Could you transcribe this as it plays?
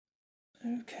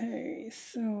Okay,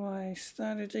 so I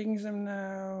started taking some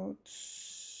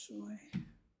notes.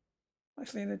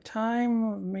 Actually, the time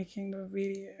of making the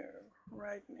video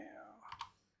right now.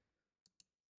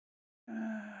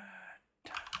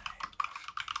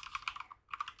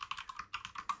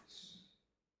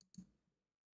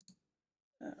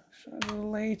 So a little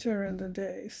later in the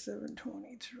day,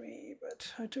 7:23.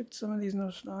 But I took some of these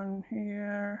notes down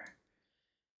here,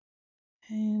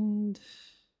 and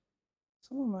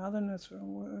some of my other notes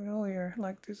from earlier.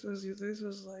 Like this was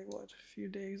like what, a few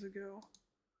days ago.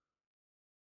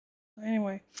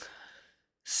 Anyway,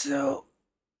 so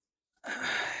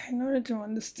in order to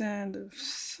understand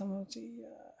some of the,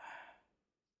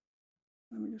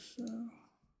 let me just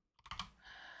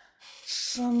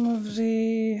some of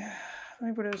the, let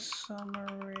me put a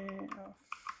summary of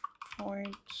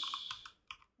points.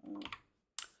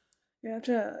 You have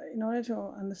to, in order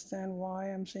to understand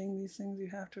why I'm saying these things, you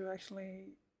have to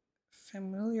actually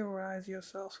familiarize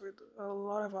yourself with a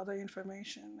lot of other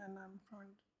information, and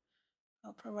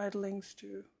I'll provide links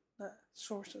to the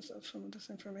sources of some of this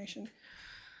information.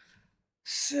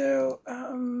 So,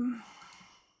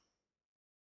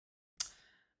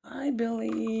 I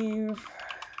believe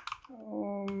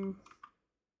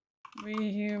we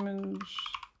humans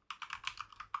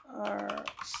are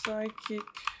psychic,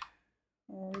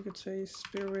 or we could say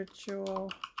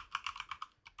spiritual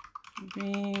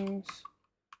beings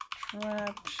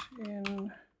trapped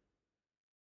in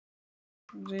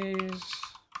these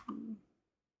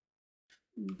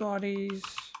bodies,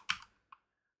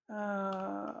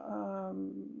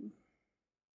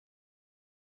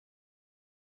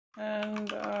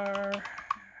 and are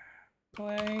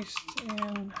placed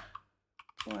in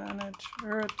planet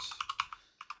Earth.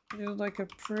 It is like a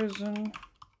prison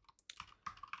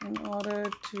in order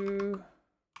to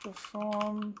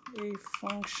perform a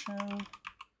function,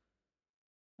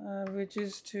 which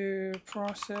is to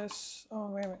process,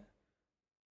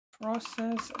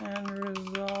 process and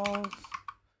resolve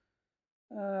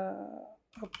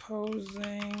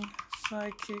opposing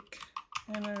psychic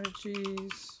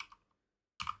energies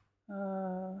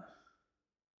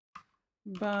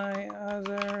by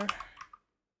other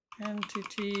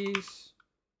entities.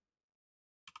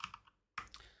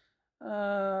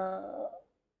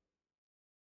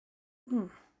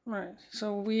 Right,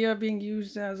 so we are being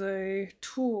used as a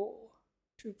tool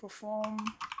to perform,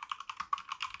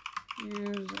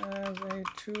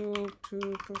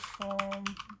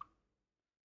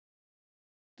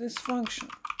 this function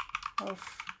of,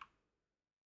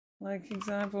 like,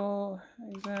 example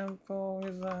is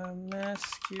a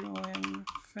masculine,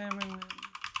 feminine,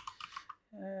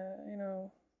 you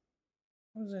know,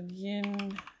 what is it,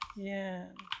 yin yang,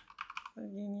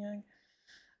 yin yang,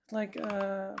 like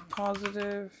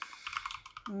positive,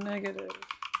 negative.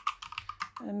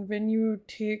 And when you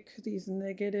take these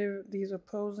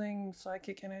opposing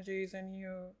psychic energies, and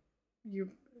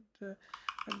the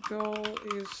goal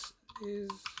is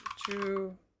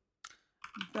to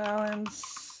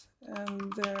balance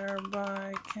and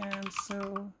thereby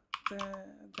cancel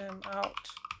them out.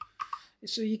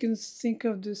 So you can think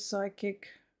of this psychic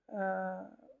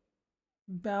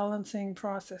balancing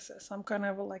process as some kind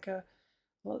of like an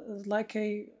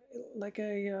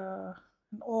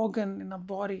organ in a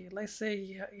body. Let's say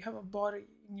you have a body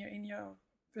in your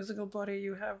physical body.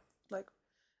 You have like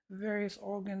various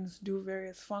organs do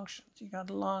various functions. You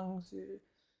got lungs, you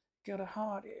got a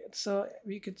heart. So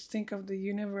we could think of the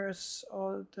universe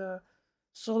or the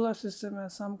solar system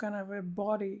as some kind of a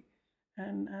body,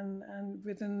 and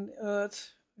within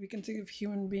Earth we can think of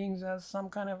human beings as some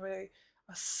kind of a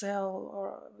cell,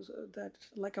 or that,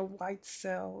 like a white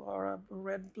cell or a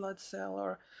red blood cell,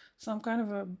 or some kind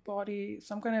of a body,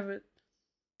 some kind of a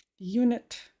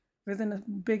unit within a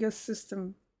bigger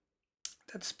system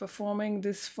that's performing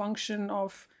this function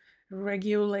of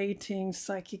regulating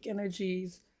psychic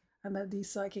energies, and that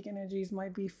these psychic energies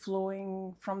might be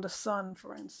flowing from the sun,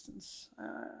 for instance.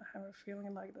 I have a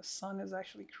feeling like the sun is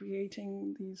actually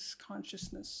creating these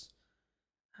consciousness,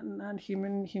 and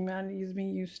humanity is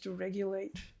being used to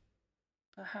regulate,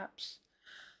 perhaps.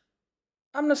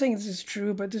 I'm not saying this is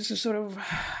true, but this is sort of,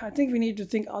 I think we need to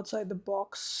think outside the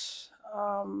box,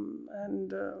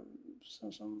 and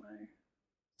some of my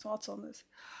thoughts on this.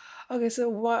 Okay,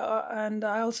 so and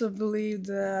I also believe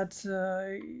that,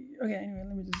 okay, anyway,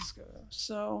 let me just go.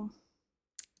 So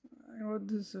I wrote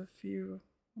this a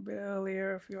bit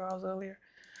earlier, a few hours earlier.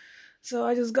 So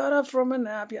I just got up from a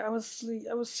nap. Yeah, I was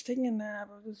taking a nap.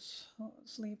 I was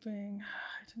sleeping.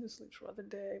 I tend to sleep throughout the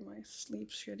day. My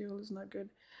sleep schedule is not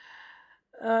good.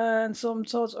 And some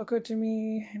thoughts occurred to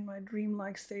me in my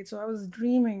dreamlike state. So I was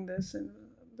dreaming this, and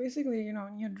basically,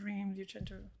 in your dreams, you tend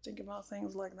to think about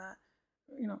things like that.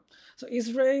 So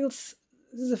Israel's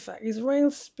this is a fact.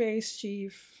 Israel's space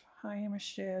chief Haim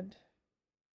Eshed.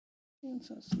 What's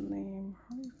his name?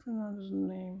 How do you pronounce his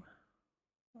name?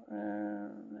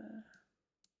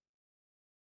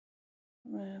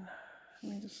 Man,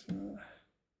 let me just.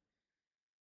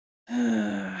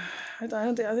 I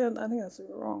think that's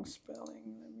the wrong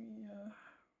spelling. Let me.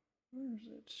 Where is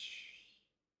it?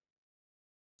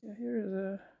 Yeah, here is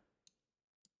a.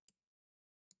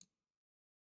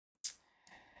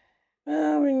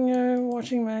 When you're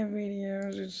watching my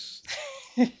videos, it's.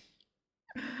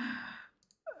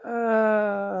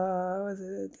 What is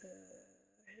it?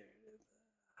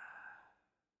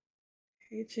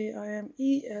 HaimeShed.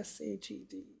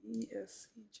 It's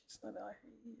not I.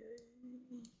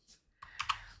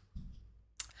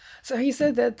 So he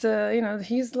said that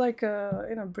he's like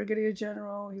a brigadier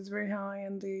general. He's very high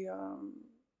in the.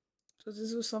 So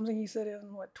this was something he said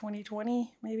in what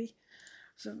 2020 maybe.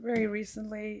 So very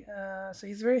recently. So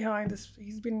he's very high in this.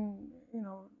 He's been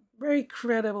very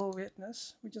credible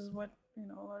witness, which is what a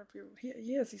lot of people.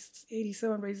 Yes, he's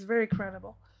 87, but he's very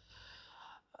credible.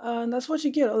 And that's what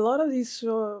you get. A lot of these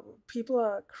people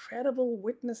are credible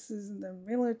witnesses in the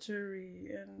military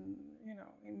and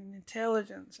in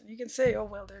intelligence. And you can say, oh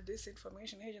well, they're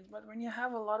disinformation agents. But when you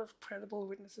have a lot of credible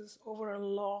witnesses over a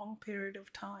long period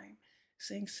of time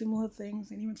saying similar things,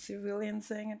 and even civilians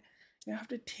saying it, you have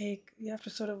to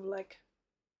sort of like,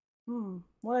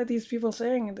 what are these people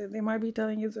saying? They might be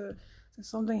telling you there's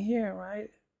something here,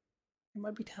 right? They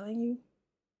might be telling you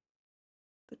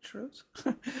the truth.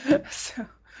 So,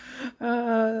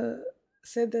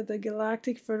 said that the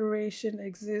Galactic Federation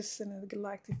exists, and the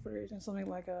Galactic Federation is something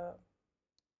like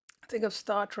think of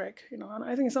Star Trek, and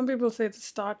I think some people say it's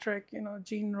Star Trek.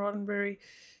 Gene Roddenberry,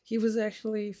 he was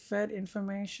actually fed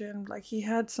information, like he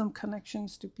had some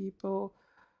connections to people,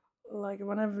 like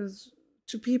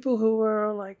to people who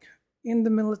were like in the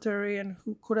military and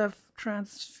who could have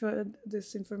transferred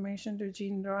this information to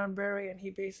Gene Roddenberry, and he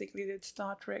basically did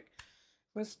Star Trek.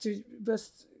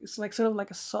 It's like sort of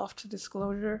like a soft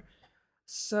disclosure.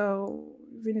 So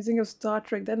when you think of Star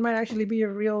Trek, that might actually be a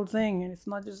real thing, and it's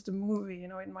not just a movie.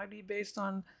 It might be based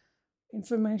on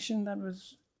information that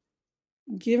was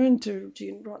given to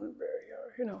Gene Roddenberry,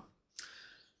 or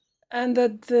and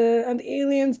that the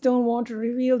aliens don't want to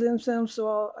reveal themselves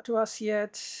to us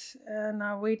yet, and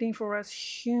are waiting for us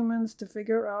humans to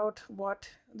figure out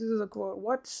this is a quote,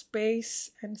 what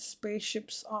space and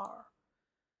spaceships are.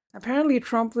 Apparently,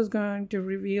 Trump was going to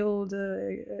reveal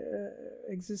the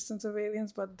existence of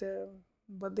aliens, but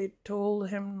they told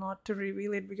him not to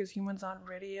reveal it because humans aren't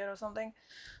ready yet or something.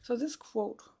 So this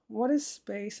quote, what is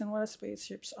space and what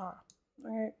spaceships are?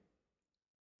 Okay.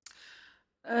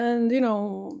 And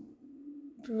people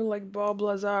like Bob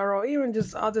Lazar or even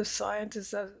just other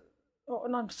scientists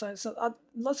not scientists,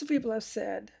 lots of people have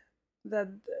said that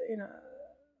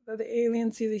that the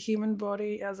aliens see the human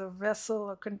body as a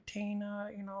vessel, a container,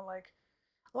 like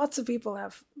lots of people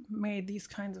have made these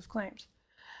kinds of claims.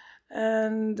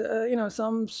 And,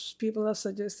 some people have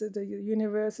suggested the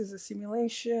universe is a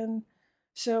simulation.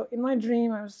 So in my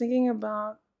dream, I was dreaming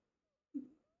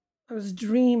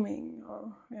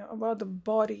about the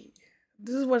body.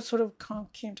 This is what sort of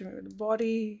came to me, the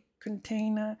body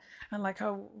container, and like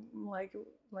how like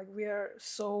we are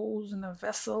souls in a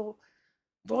vessel,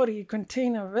 body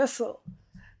container vessel.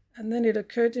 And then it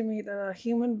occurred to me that our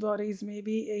human bodies may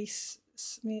be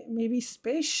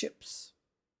spaceships.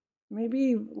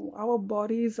 Maybe our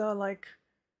bodies are like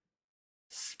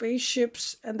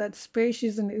spaceships, and that space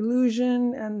is an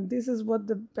illusion, and this is what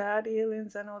the bad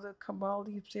aliens and all the cabal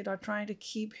deep state are trying to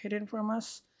keep hidden from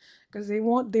us, because they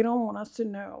don't want us to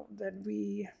know that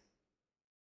we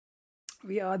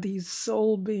are these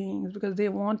soul beings, because they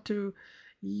want to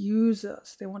use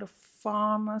us. They want to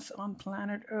farm us on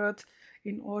planet Earth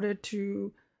in order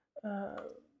to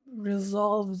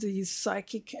resolve these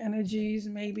psychic energies,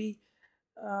 maybe,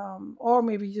 or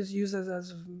maybe just use us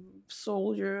as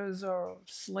soldiers or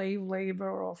slave labor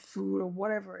or food or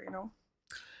whatever,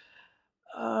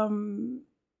 Now,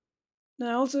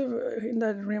 also in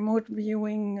that remote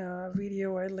viewing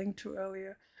video I linked to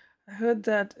earlier, I heard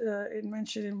that it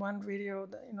mentioned in one video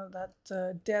that that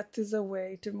death is a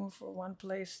way to move from one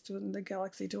place to the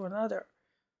galaxy to another.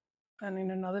 And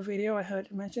in another video, I heard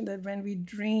it mentioned that when we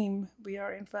dream, we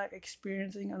are in fact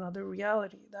experiencing another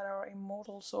reality, that our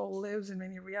immortal soul lives in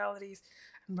many realities.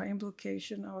 And by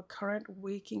implication, our current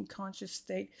waking conscious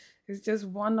state is just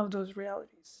one of those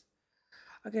realities.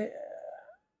 Okay.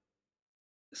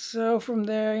 So from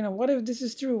there, what if this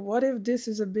is true? What if this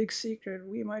is a big secret?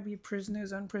 We might be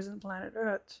prisoners on prison planet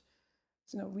Earth.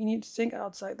 So, we need to think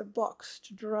outside the box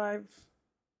to derive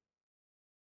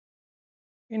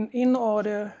in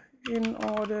order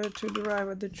to derive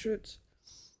at the truth.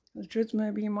 The truth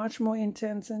may be much more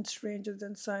intense and stranger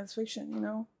than science fiction, you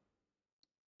know.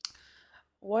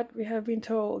 What we have been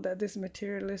told, that this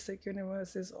materialistic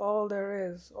universe is all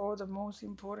there is, or the most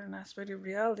important aspect of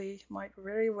reality, might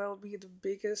very well be the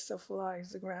biggest of lies,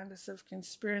 the grandest of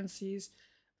conspiracies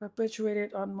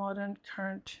perpetuated on modern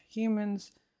current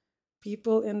humans.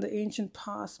 People in the ancient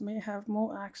past may have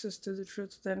more access to the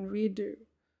truth than we do.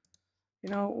 You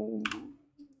know,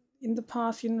 in the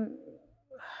past, you know,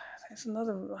 there's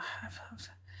another.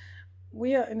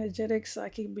 We are energetic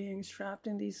psychic beings trapped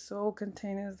in these soul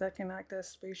containers that can act as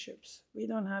spaceships. We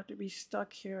don't have to be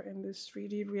stuck here in this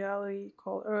 3D reality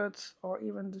called Earth or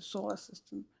even the solar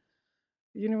system.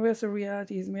 The universal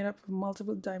reality is made up of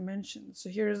multiple dimensions. So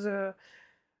here's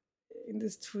in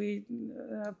this tweet,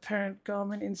 apparent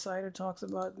government insider talks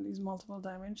about these multiple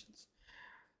dimensions.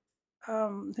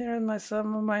 Here are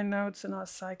some of my notes on our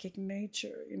psychic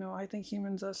nature. You know, I think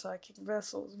humans are psychic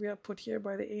vessels. We are put here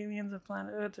by the aliens of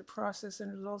planet Earth to process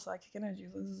and resolve psychic energies.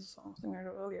 This is something I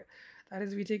wrote earlier. That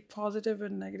is, we take positive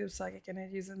and negative psychic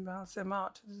energies and balance them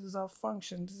out. This is our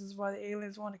function. This is why the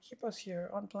aliens want to keep us here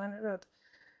on planet Earth.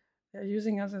 They're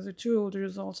using us as a tool to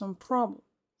resolve some problem.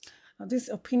 Now, this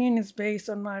opinion is based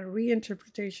on my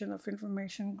reinterpretation of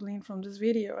information gleaned from this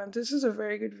video. And this is a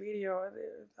very good video.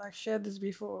 I shared this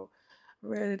before,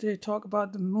 where they talk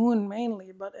about the moon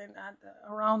mainly, but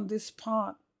around this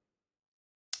part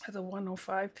at the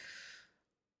 105.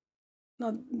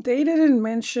 Now, they didn't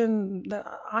mention that.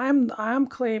 I'm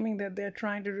claiming that they're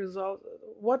trying to resolve.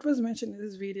 What was mentioned in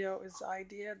this video is the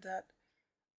idea that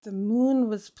the moon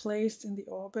was placed in the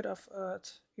orbit of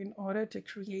Earth in order to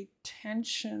create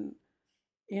tension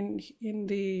in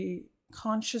the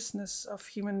consciousness of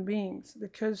human beings,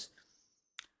 because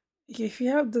if you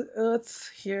have the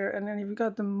Earth here and then you've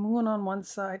got the moon on one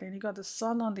side and you got the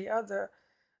sun on the other,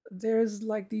 there's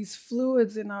like these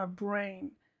fluids in our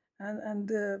brain, and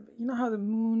you know how the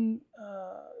moon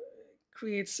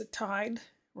creates a tide,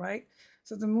 right?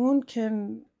 So the moon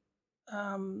can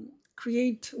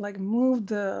create, like, move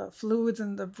the fluids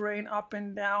in the brain up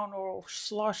and down or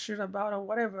slosh it about or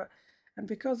whatever. And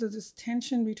because of this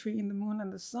tension between the moon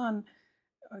and the sun,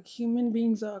 human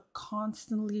beings are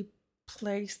constantly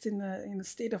placed in a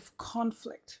state of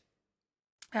conflict.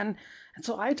 And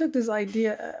so I took this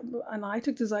idea,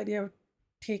 of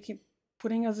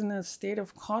putting us in a state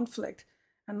of conflict,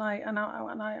 and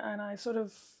I sort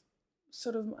of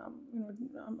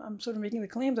I'm sort of making the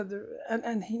claim that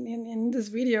in this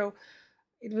video,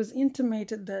 it was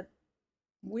intimated that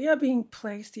we are being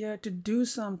placed here to do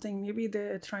something. Maybe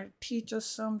they're trying to teach us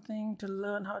something, to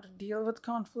learn how to deal with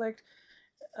conflict.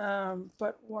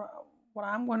 But what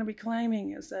I'm going to be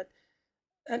claiming is that,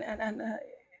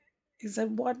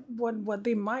 what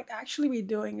they might actually be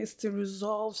doing is to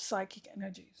resolve psychic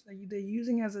energies. They're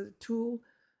using as a tool.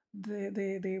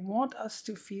 They want us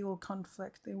to feel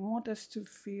conflict. They want us to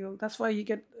feel. That's why you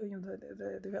get, you know,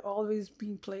 they're always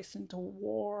being placed into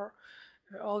war.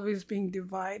 They're always being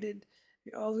divided.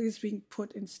 They're always being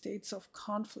put in states of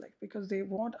conflict because they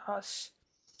want us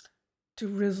to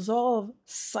resolve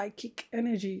psychic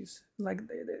energies. Like,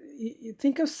 you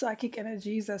think of psychic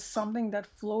energies as something that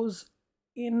flows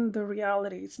in the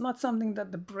reality. It's not something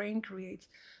that the brain creates,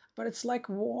 but it's like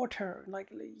water.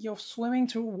 Like, you're swimming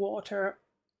through water.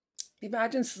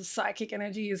 Imagine the psychic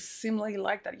energy is similarly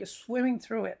like that. You're swimming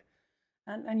through it,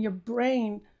 and your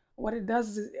brain, what it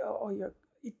does is,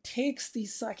 it takes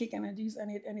these psychic energies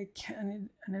and it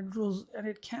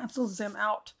cancels them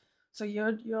out. So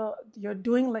you're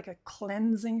doing like a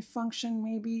cleansing function,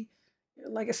 maybe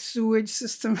like a sewage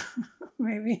system,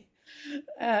 maybe.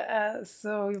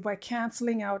 So by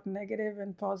canceling out negative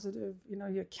and positive, you know,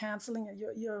 you're canceling it,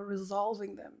 you're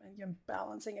resolving them, and you're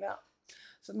balancing it out.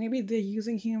 So maybe they're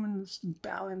using humans to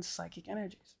balance psychic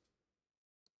energies.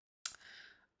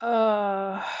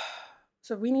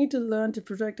 So we need to learn to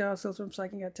protect ourselves from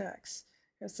psychic attacks.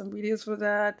 There's some videos for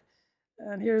that.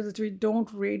 And here's the tweet: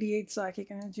 don't radiate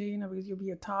psychic energy, you know, because you'll be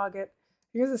a target.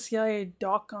 Here's a CIA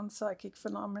doc on psychic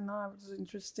phenomena, which is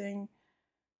interesting.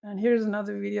 And here's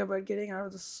another video about getting out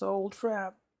of the soul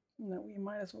trap. You know, we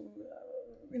might as well,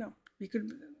 you know, we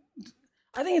could.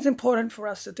 I think it's important for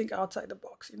us to think outside the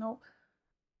box, you know.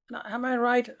 Now, am I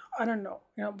right? I don't know,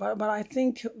 you know, but I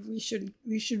think we should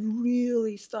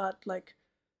really start, like,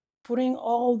 putting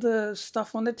all the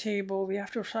stuff on the table. We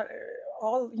have to start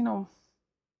all, you know,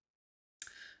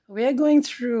 we are going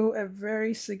through a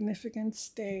very significant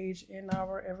stage in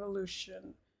our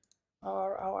evolution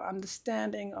our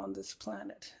understanding on this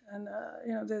planet. And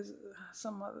you know, there's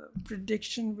some other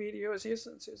prediction videos. Here's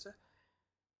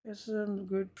some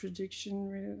good prediction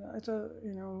videos. I thought,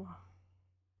 you know,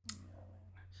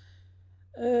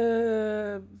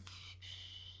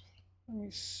 let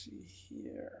me see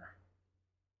here.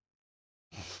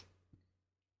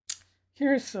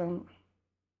 Here's some.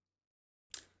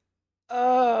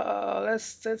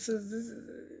 That's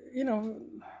you know,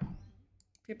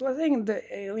 people are saying the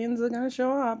aliens are gonna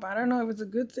show up. I don't know if it's a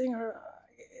good thing or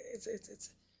it's.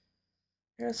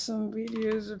 Here's some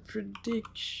videos of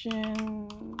prediction.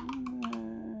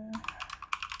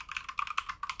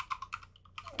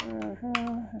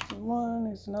 That's one.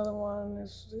 It's another one.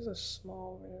 These are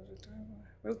small videos.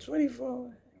 Well,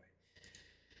 24.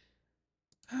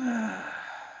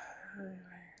 Anyway.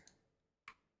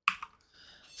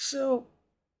 So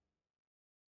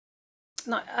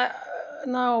now,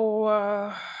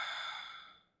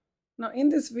 now in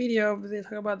this video, they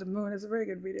talk about the moon. It's a very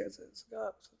good video. It's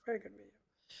a very good video,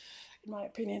 in my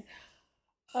opinion.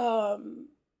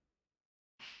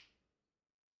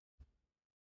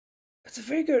 It's a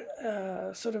very good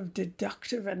sort of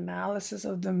deductive analysis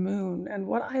of the moon. And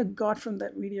what I got from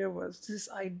that video was this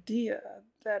idea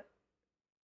that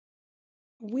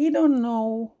we don't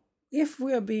know if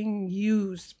we are being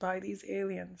used by these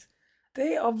aliens.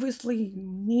 They obviously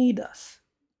need us.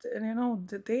 And you know,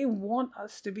 they want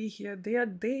us to be here.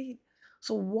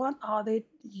 So what are they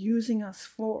using us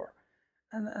for?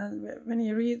 And when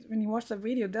you watch the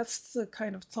video, that's the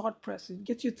kind of thought process. It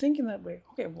gets you thinking that way.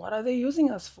 Okay, what are they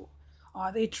using us for?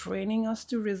 Are they training us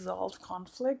to resolve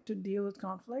conflict, to deal with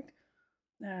conflict?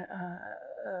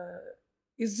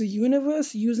 Is the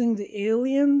universe using the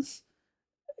aliens?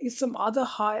 Is some other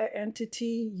higher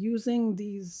entity using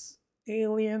these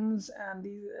aliens and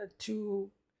the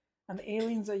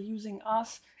aliens are using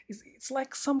us? It's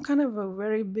like some kind of a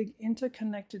very big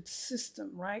interconnected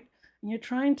system, right? And you're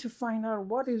trying to find out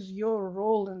what is your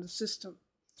role in the system.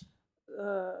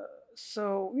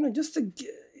 So you know, just to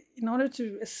in order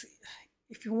to,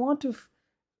 if you want to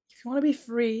be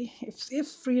free, if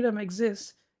freedom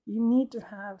exists, you need to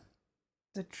have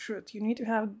the truth. You need to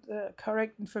have the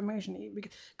correct information,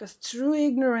 because through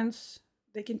ignorance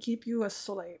they can keep you a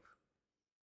slave.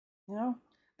 You know,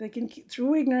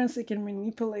 through ignorance they can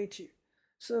manipulate you.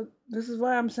 So this is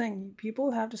why I'm saying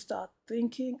people have to start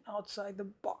thinking outside the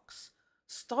box.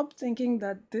 Stop thinking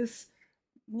that this,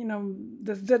 you know,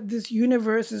 that this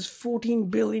universe is 14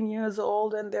 billion years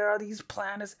old and there are these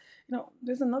planets. You know,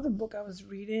 there's another book I was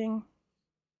reading.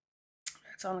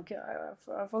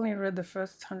 I've only read the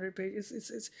first 100 pages.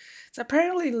 It's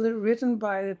apparently written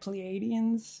by the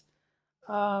Pleiadians.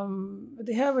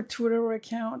 They have a Twitter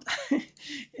account. If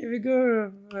you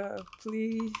go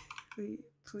to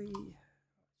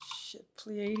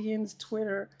Pleiadians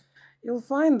Twitter, you'll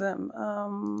find them.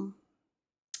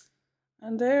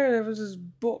 And there was this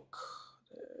book.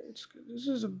 This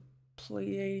is a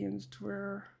Pleiadians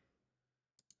Twitter.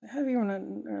 They have even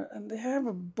and they have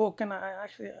a book, and I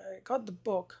got the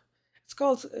book. It's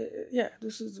called yeah.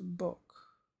 This is the book,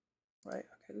 right?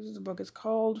 Okay, this is the book. It's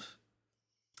called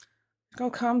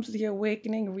 "Comes the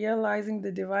Awakening: Realizing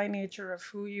the Divine Nature of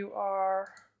Who You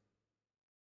Are."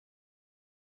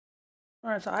 All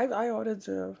right, so I ordered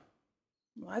the.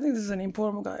 I think this is an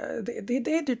important book.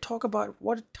 They talk about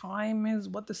what time is,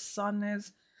 what the sun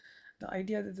is, the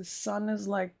idea that the sun is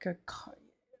like a.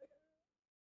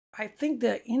 I think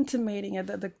they're intimating it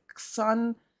that the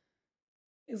sun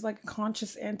is like a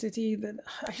conscious entity. That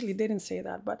actually they didn't say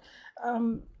that, but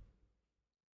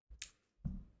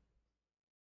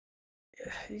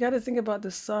you got to think about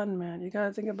the sun, man. You got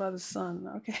to think about the sun,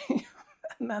 okay?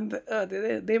 And the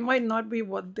earth. They might not be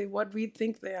what we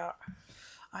think they are.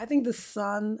 I think the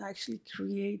sun actually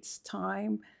creates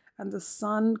time, and the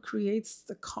sun creates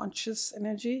the conscious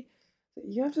energy.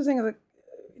 You have to think of the.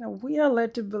 You know, we are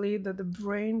led to believe that the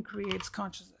brain creates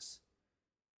consciousness.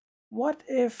 What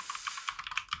if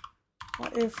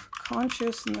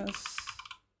consciousness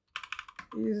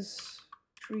is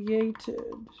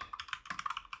created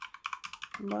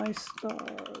by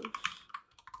stars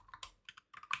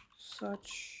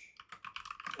such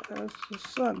as the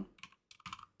sun?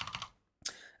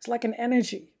 It's like an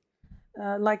energy,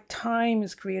 like time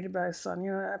is created by the sun.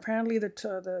 You know, apparently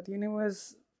the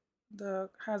universe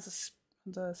has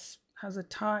a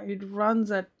time. It runs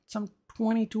at some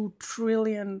 22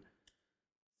 trillion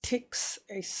ticks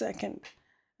a second,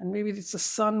 and maybe it's the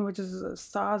sun, which is the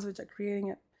stars which are creating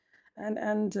it,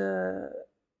 and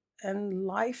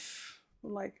life,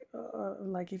 like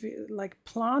if you, like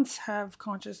plants have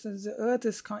consciousness, the earth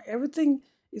is everything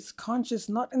is conscious,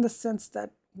 not in the sense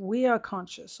that we are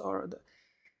conscious, or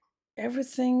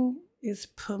everything is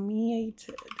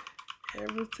permeated.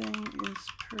 Everything is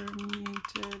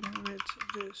permeated with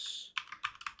this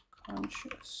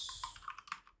conscious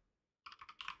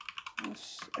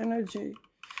energy.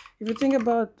 If you think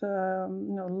about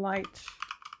light,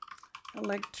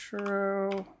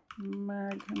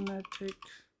 electromagnetic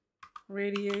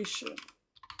radiation,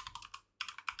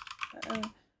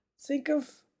 think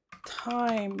of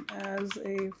time as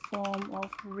a form of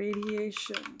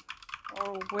radiation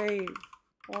or wave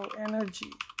or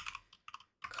energy.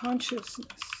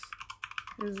 Consciousness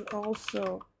is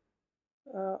also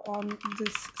on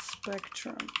this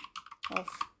spectrum of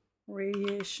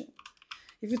radiation.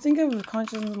 If you think of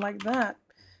consciousness like that,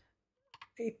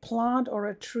 a plant or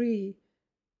a tree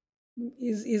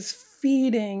is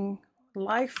feeding,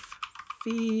 life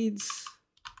feeds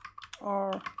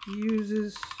or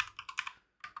uses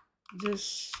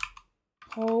this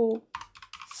whole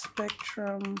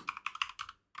spectrum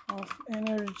of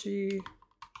energy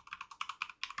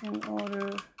in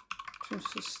order to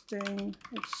sustain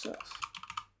itself.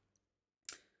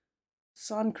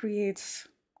 Sun creates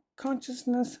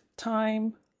consciousness,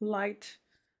 time, light.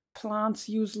 Plants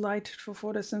use light for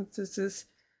photosynthesis.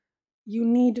 You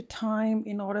need time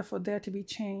in order for there to be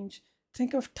change.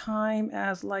 Think of time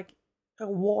as like a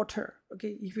water.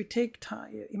 Okay, if you take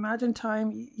time, imagine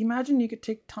you could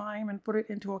take time and put it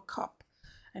into a cup.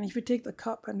 And if you take the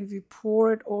cup and if you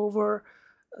pour it over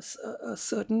a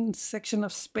certain section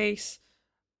of space,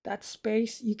 that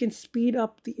space, you can speed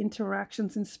up the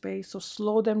interactions in space, or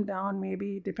slow them down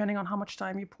maybe, depending on how much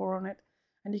time you pour on it.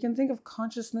 And you can think of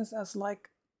consciousness as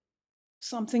like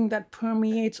something that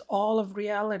permeates all of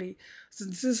reality. So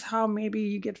this is how maybe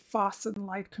you get fast and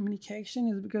light communication,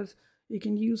 is because you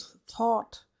can use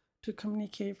thought to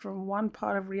communicate from one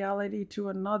part of reality to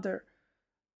another.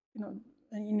 And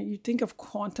you think of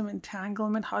quantum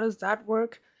entanglement. How does that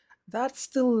work? That's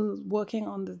still working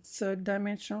on the third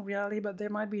dimensional reality, but there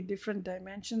might be different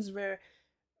dimensions where,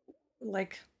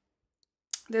 like,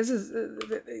 this is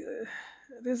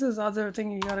other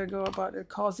thing you gotta go about it.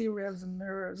 Quasi revs and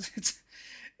mirrors.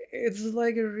 It's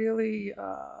like a really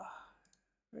where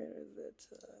is it?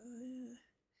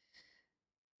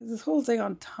 This whole thing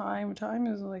on time. Time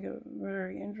is like a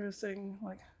very interesting,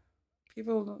 like,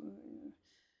 people don't.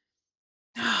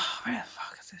 Where the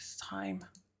fuck is this time?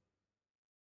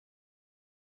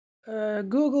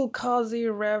 Google Quasi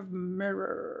Rev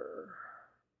Mirror.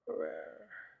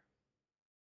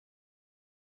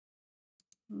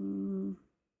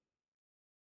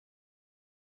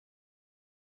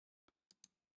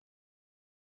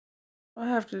 I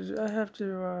have to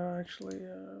actually.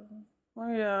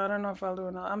 Well, yeah, I don't know if I'll do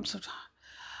it now. I'm so tired.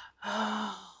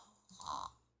 By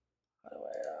the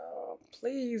way,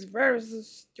 please, where is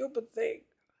this stupid thing?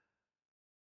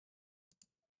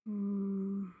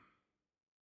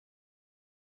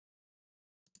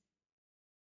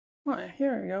 Oh,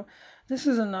 here we go. This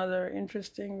is another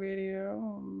interesting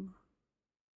video.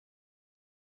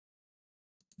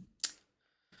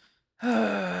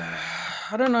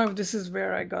 I don't know if this is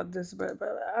where I got this, but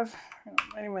I've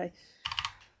anyway.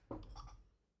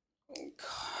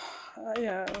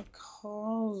 Yeah,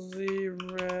 Quasi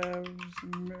Revs.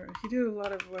 He did a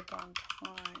lot of work on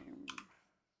time.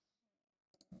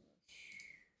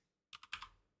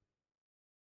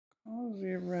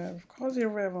 Quasi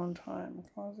Rev on time.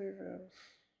 Quasi Rev.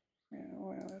 Yeah,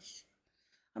 well, that's.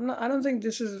 I don't think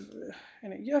this is.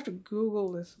 You have to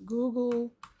Google this.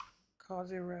 Google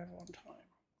Quasi Rev on time.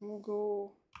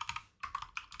 Google.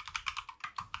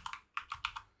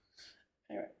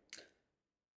 Anyway.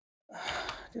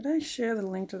 Did I share the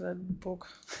link to that book?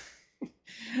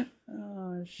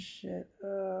 Oh shit.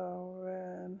 Oh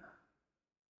man.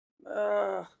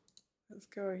 Let's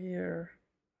go here.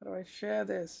 How do I share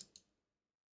this?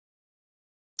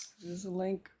 This is a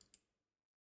link.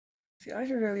 See, I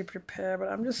should really prepare, but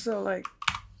I'm just so like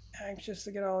anxious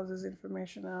to get all of this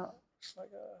information out. It's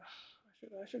like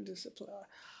I should discipline.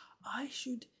 I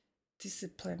should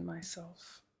discipline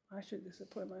myself. I should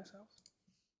discipline myself.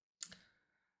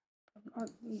 I'm not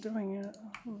doing it.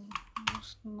 I'm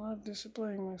just not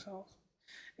disciplining myself.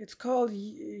 It's called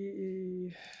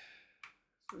it's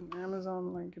an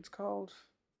Amazon link. It's called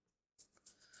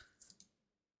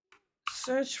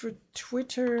search for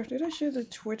Twitter. Did I share the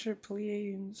Twitter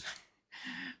Pleiadians?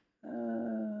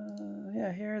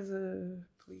 Yeah, here's the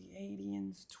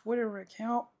Pleiadians Twitter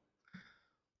account.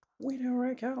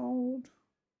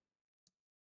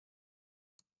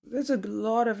 There's a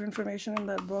lot of information in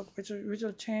that book, which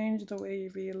will change the way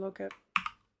we look at.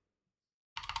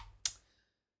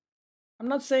 I'm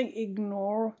not saying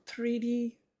ignore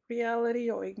 3D reality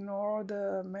or ignore the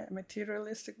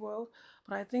materialistic world.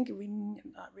 But I think we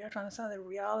have to understand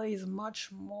that reality is much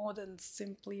more than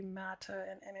simply matter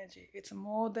and energy. It's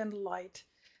more than light.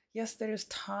 Yes, there is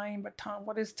time, but time,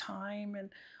 what is time and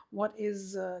what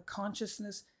is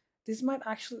consciousness? This might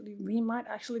actually, we might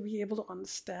actually be able to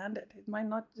understand it. It might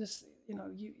not just,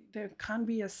 there can't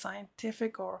be a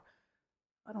scientific, or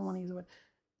I don't want to use the word.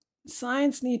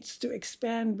 Science needs to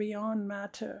expand beyond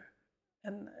matter,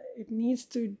 and it needs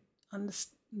to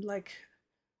understand,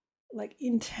 like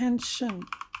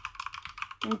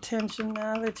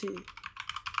intentionality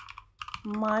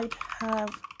might have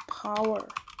power.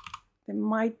 They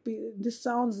might be, this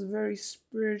sounds very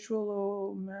spiritual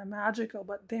or magical,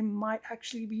 but they might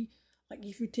actually be, like,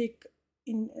 if you take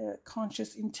in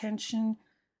conscious intention,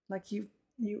 like you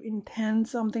intend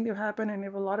something to happen, and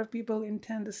if a lot of people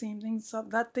intend the same thing, so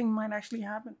that thing might actually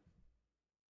happen.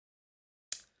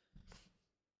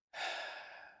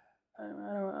 I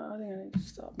think I need to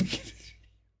stop.